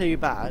doing too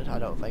bad, I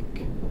don't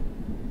think.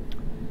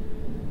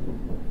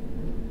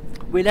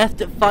 We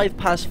left at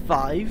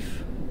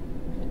 5:05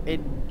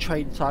 in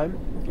train time,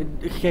 in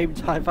game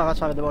time,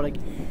 5:05 in the morning,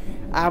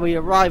 and we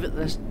arrive at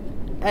this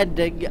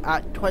ending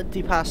at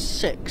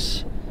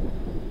 6:20,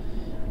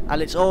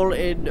 and it's all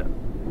in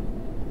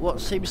what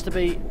seems to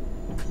be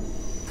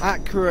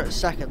accurate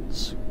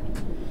seconds,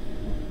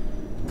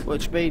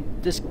 which means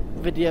this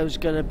video is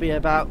going to be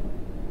about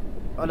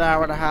an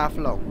hour and a half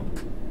long.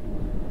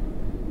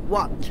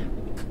 What?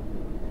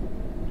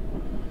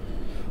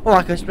 Or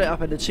I could split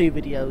up into 2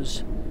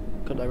 videos.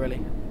 Couldn't I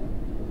really?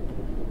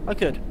 I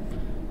could.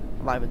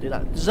 I might even do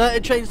that.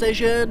 Deserted train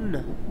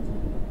station!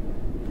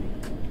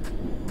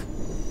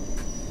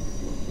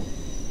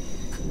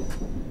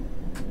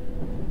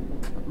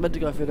 I meant to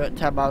go through that at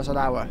 10 miles an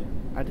hour.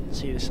 I didn't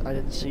see this. I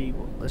didn't see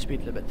the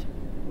speed limit.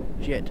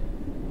 Shit.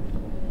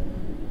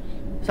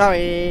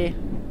 Sorry!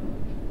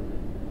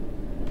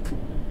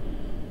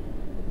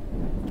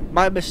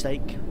 My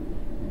mistake.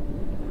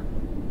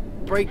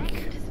 Break.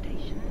 Next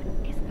station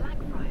is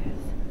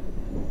Blackfriars.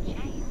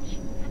 Change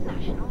for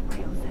National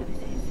Rail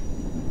Services.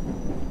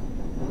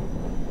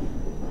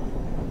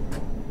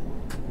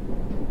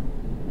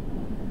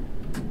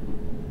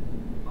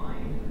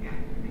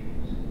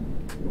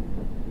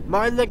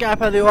 Mind the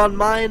gap, everyone.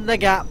 Mind the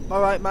gap.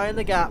 Alright, mind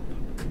the gap.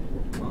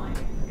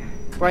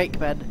 Break,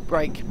 Ben.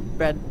 Break.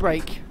 Ben,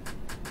 break.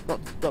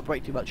 Not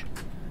break too much.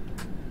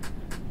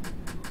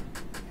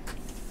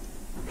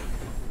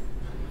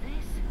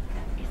 This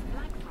is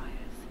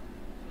Blackfriars.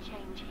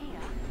 Change here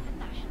for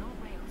National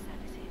Rail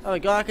Services. Oh my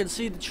god, I can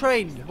see the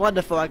train.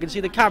 Wonderful, I can see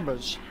the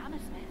cameras. To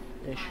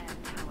Hammersmith Ish.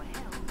 via Tower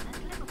Hill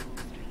and Liverpool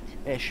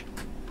Street. Ish.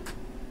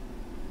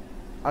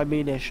 I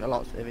mean ish, a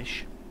lot of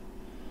ish.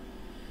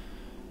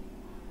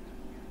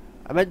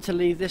 I meant to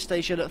leave this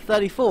station at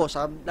 34,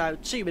 so I'm now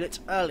 2 minutes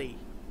early.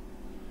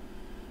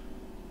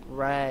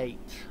 Great.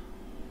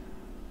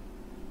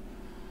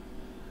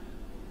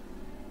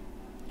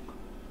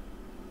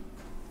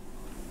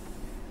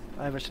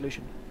 I have a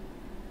solution.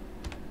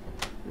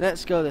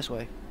 Let's go this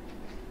way.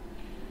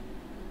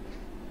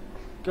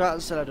 Go out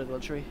and sell out of the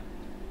tree.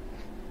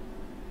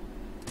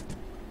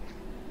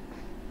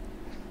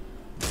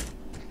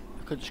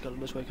 I could just go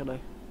this way, couldn't I?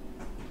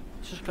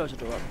 Let's just close the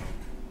door up.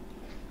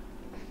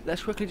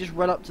 Let's quickly just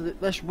run up to the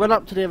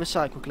the other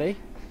side quickly,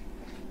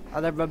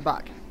 and then run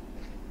back.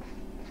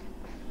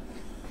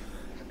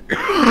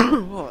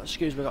 Oh,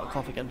 excuse me, I got a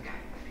cough again.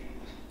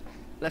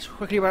 Let's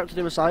quickly run up to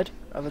the other side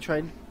of the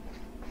train.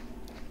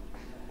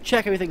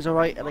 Check everything's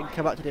alright, and then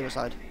come back to the other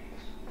side.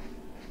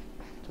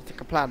 Just like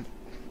a plan.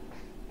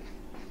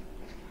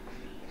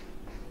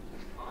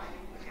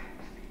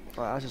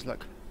 Right, let's just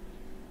look.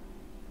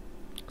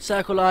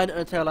 Circle line and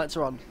the tail lights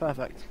are on.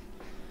 Perfect.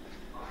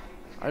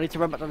 I need to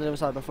run back down the other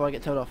side before I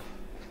get towed off.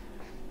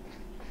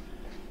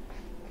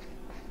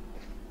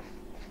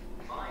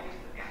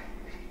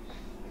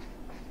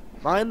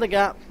 Mind the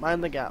gap,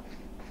 mind the gap.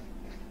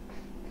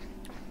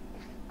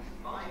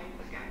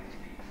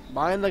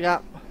 Mind the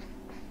gap.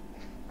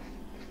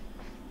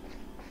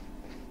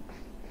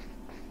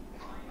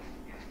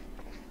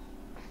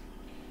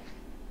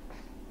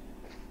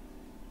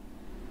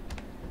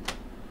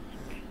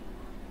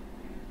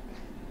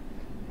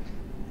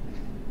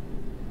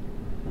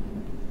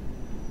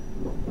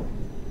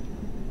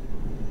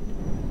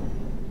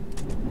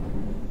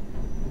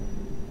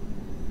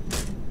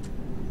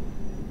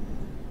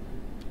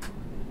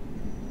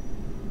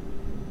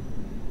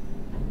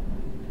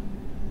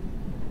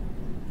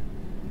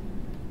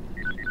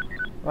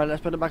 Right,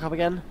 let's put it back up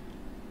again.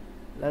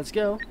 Let's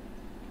go.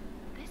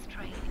 This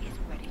train is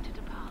ready to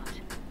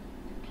depart.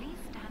 Please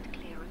stand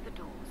clear of the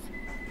doors.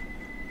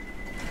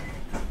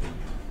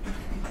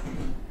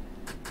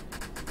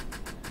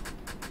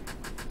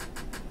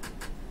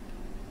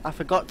 I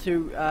forgot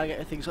to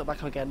get things up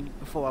back up again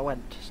before I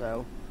went,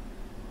 so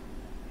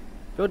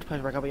build the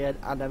post back up again,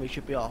 and then we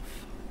should be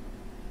off.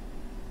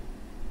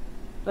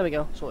 There we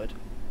go, sorted.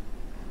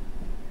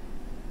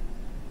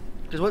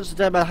 Because once the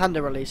demo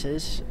handle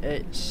releases,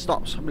 it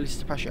stops and releases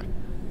the pressure.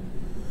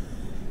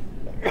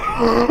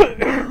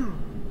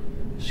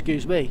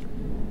 Excuse me.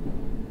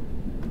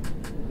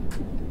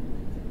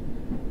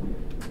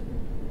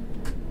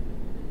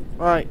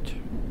 Right.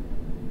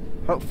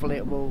 Hopefully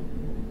it will.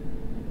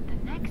 The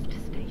next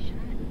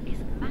station is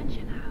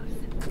Mansion House.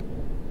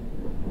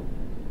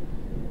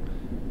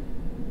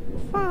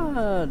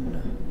 Fun.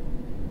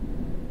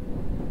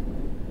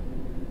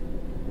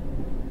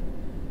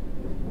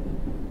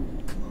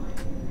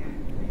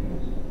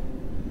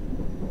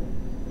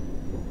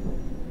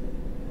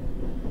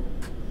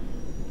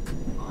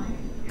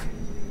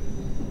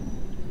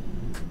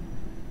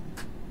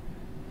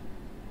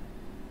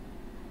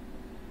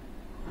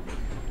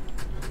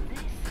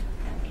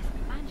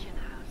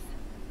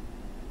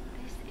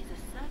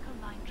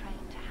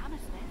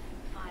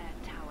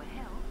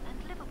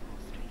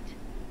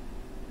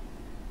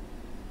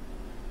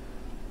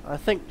 I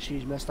think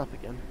she's messed up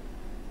again.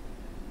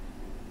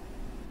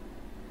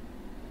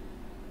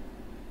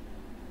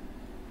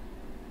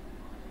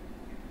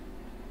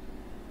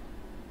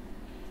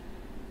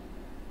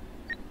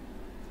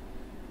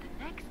 The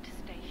next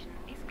station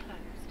is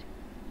closed.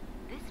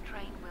 This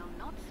train will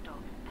not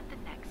stop at the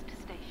next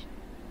station.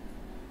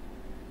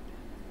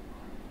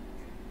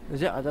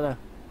 Is it? I don't know.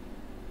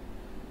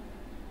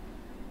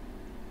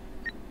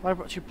 Why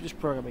don't you just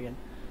program again?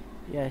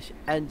 Yes,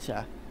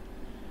 enter.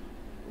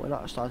 We're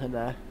not starting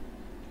there.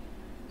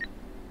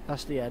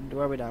 That's the end.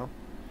 Where are we now?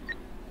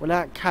 We're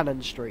now at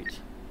Cannon Street.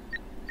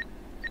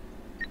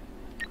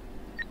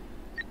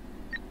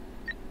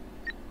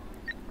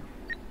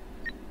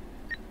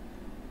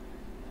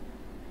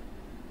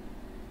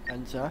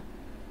 Enter.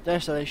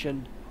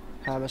 Destination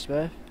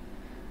Hammersmith.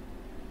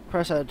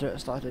 Press enter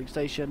at starting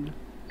station.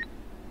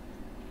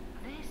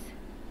 This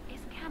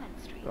is Cannon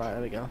Street. Right,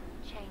 there we go.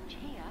 Change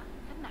here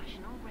for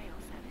National Rail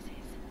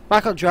Services.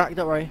 Back on track,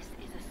 don't worry.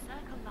 This is a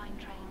Circle Line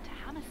train to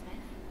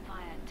Hammersmith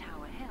via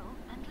Tower Hill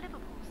and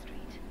Liverpool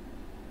Street.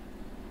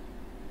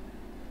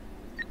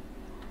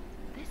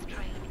 This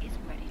train is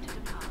ready to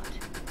depart.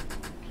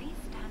 Please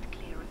stand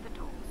clear of the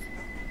doors.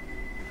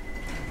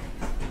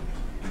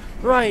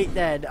 Right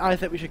then, I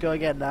think we should go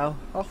again now.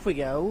 Off we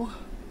go.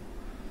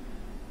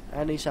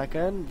 Any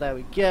second, there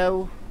we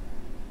go.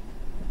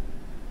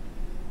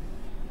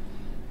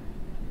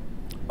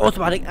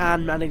 Automatic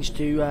and managed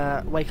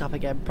to wake up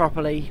again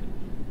properly.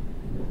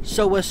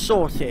 So we're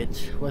sorted.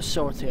 We're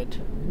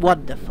sorted.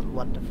 Wonderful,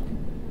 wonderful.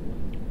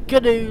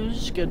 Good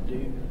news, good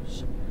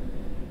news.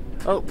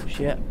 Oh,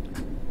 shit.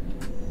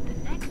 The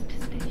next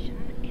station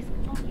is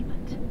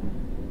Monument.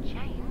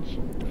 Change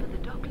for the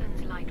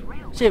Docklands Light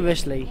Railway.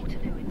 Seriously.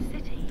 Waterloo and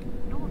City,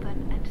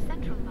 Northern and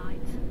Central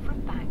lines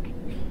from Bank.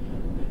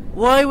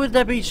 Why would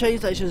there be train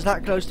stations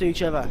that close to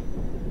each other?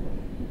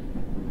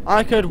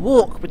 I could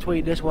walk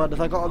between this one if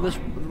I got on this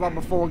one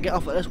before and get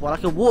off at this one. I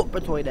could walk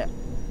between it.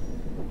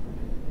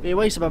 Be a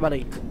waste of my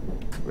money.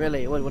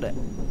 Really, it would, wouldn't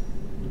it?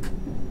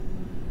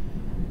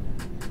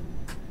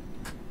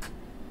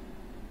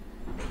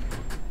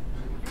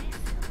 This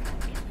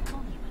is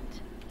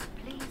Monument.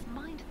 Please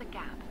mind the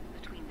gap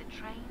between the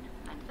train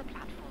and the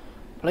platform.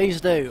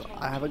 Please do.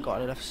 I haven't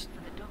got enough. For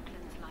the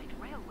Docklands Light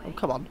Railway. Oh,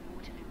 come on.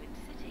 Waterloo and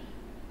City,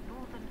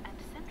 Northern and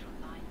Central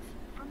lines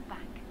from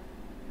Bank.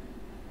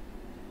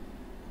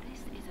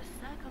 This is a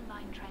Circle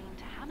Line train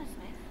to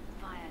Hammersmith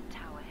via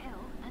Tower Hill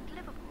and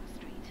Liverpool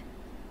Street.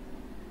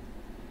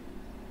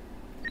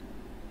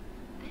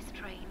 This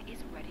train is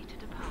ready to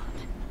depart.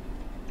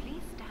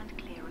 Please stand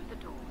clear of the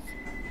doors.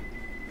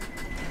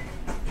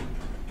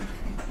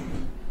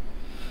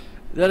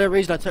 The only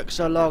reason I took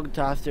so long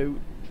to have to,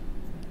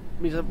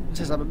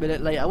 since I'm a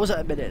minute late, I wasn't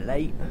a minute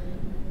late.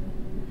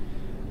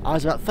 I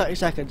was about 30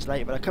 seconds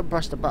late, but I couldn't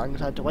press the button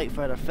because I had to wait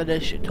for her to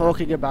finish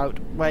talking about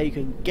where you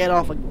can get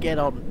off and get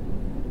on.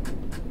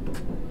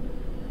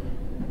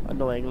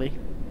 Annoyingly.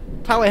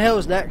 Tower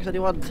Hill's next.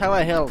 Anyone?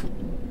 Tower Hill.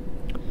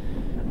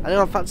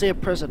 Anyone fancy a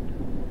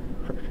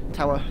prison?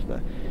 Tower. No.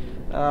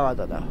 Oh, I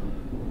don't know.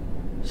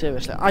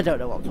 Seriously, I don't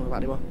know what I'm talking about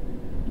anymore.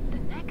 The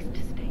next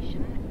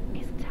station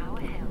is Tower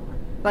Hill.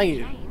 Thank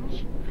you.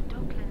 Change for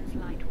Docklands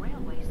Light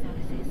Railway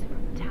services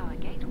from Tower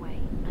Gateway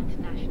and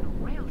National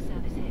Rail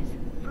services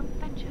from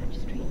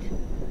Fenchurch Street.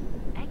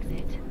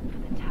 Exit for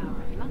the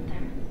Tower of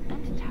London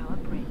and Tower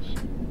Bridge.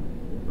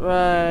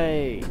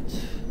 Right.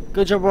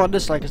 Good job we're on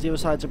this side because the other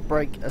side's a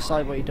break, a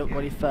side where you don't go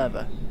any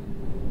further.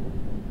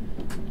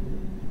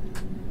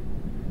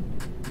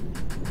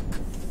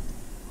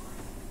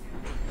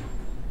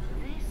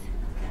 This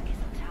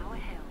is Tower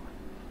Hill.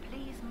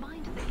 Please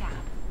mind the gap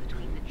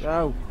between the train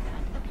No.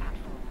 and the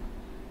platform.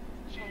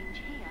 Change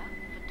here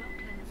for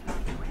Docklands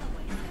Light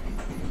Railway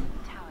services,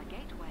 Tower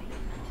Gateway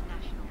and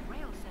National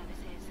Rail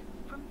services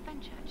from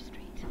Fenchurch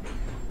Street.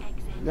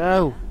 Exit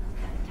No. here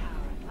for the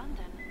Tower of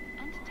London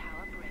and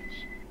Tower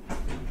Bridge. This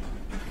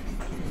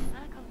is a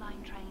Circle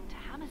Line train to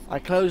Hammersmith. I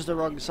closed the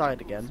wrong side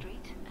Liverpool again.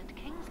 Street and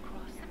King's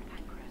Cross St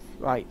Pancras.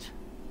 Right.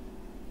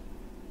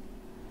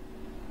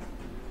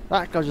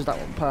 That closes that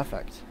one.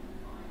 Perfect.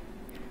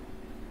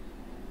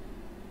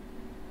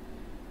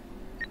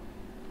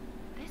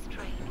 This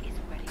train is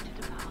ready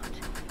to depart.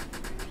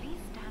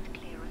 Please stand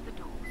clear of the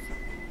doors.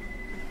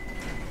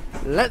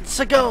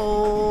 Let's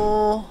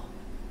go.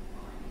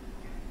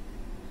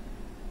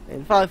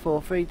 In 5,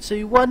 4, 3,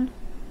 2, 1.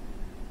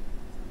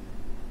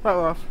 Right,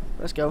 we're off.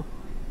 Let's go.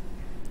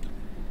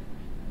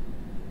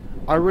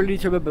 I really need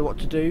to remember what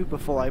to do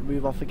before I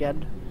move off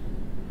again.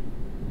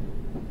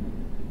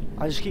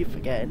 I just keep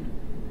forgetting.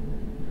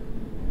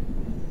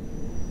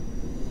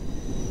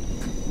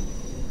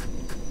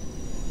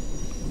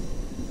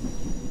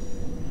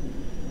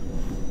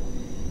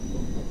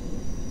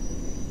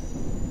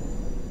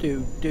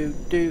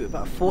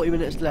 About 40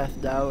 minutes left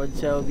now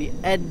until the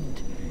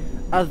end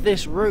of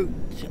this route.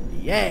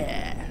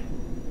 Yeah!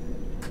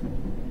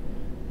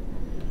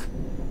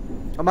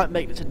 I might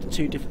make this into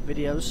 2 different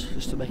videos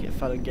just to make it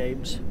fun and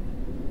games.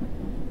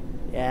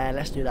 Yeah,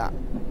 let's do that.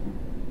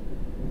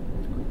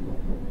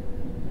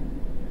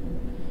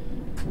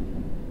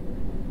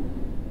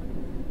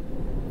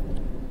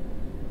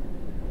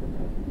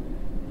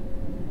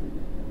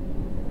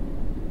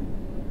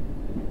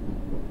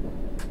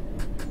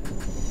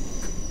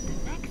 The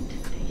next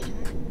station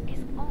is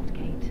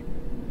Aldgate.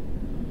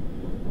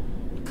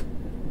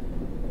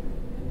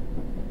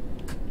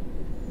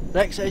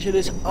 Next station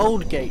is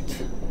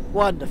Aldgate.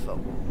 Wonderful.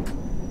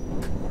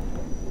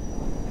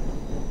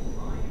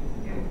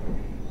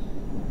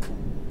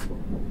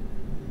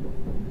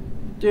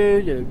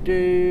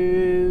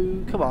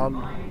 Come on.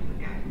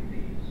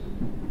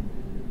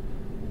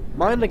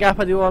 Mind the gap,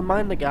 anyone?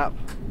 Mind the gap.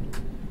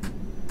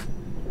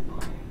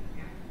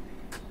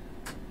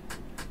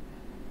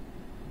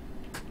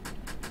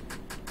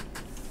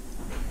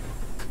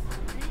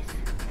 This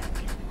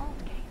is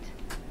Aldgate.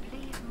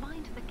 Please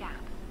mind the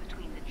gap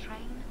between the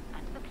train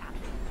and the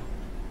platform.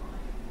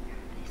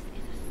 This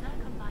is a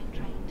Circle Line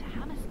train to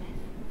Hammersmith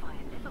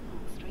via Liverpool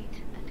Street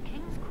and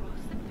King's Cross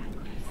St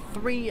Pancras.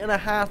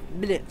 3.5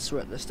 minutes we're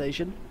at the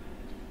station.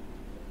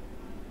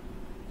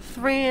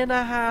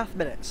 3.5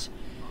 minutes.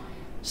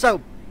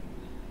 So,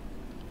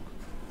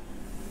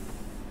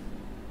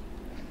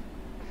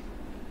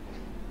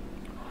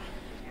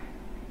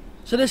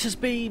 this has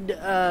been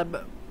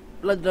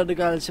London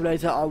Underground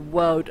Simulator on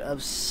World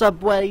of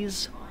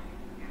Subways.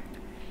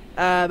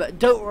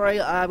 Don't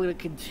worry, I'm going to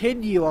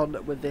continue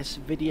on with this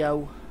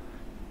video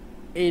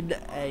in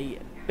a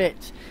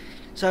bit.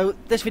 So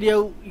this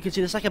video, you can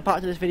see the second part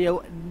of this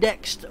video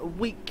next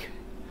week.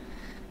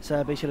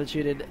 So be sure to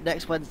tune in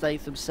next Wednesday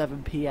from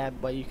 7 PM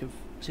where you can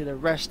see the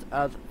rest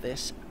of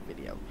this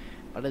video.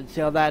 But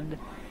until then,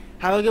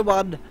 have a good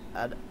one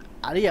and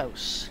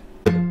adios.